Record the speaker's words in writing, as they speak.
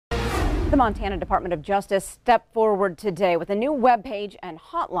The Montana Department of Justice stepped forward today with a new webpage and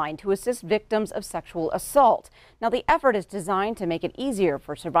hotline to assist victims of sexual assault. Now, the effort is designed to make it easier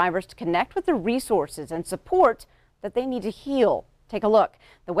for survivors to connect with the resources and support that they need to heal. Take a look.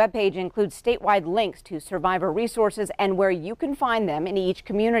 The webpage includes statewide links to survivor resources and where you can find them in each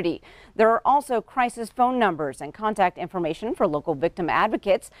community. There are also crisis phone numbers and contact information for local victim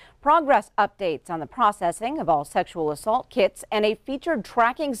advocates, progress updates on the processing of all sexual assault kits, and a featured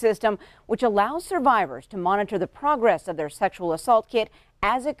tracking system which allows survivors to monitor the progress of their sexual assault kit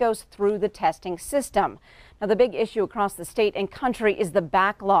as it goes through the testing system. Now, the big issue across the state and country is the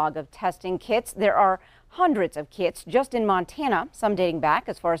backlog of testing kits. There are hundreds of kits just in Montana, some dating back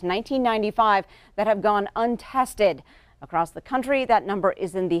as far as 1995, that have gone untested. Across the country, that number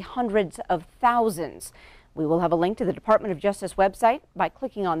is in the hundreds of thousands. We will have a link to the Department of Justice website by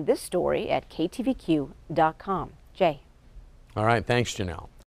clicking on this story at ktvq.com. Jay. All right, thanks, Janelle.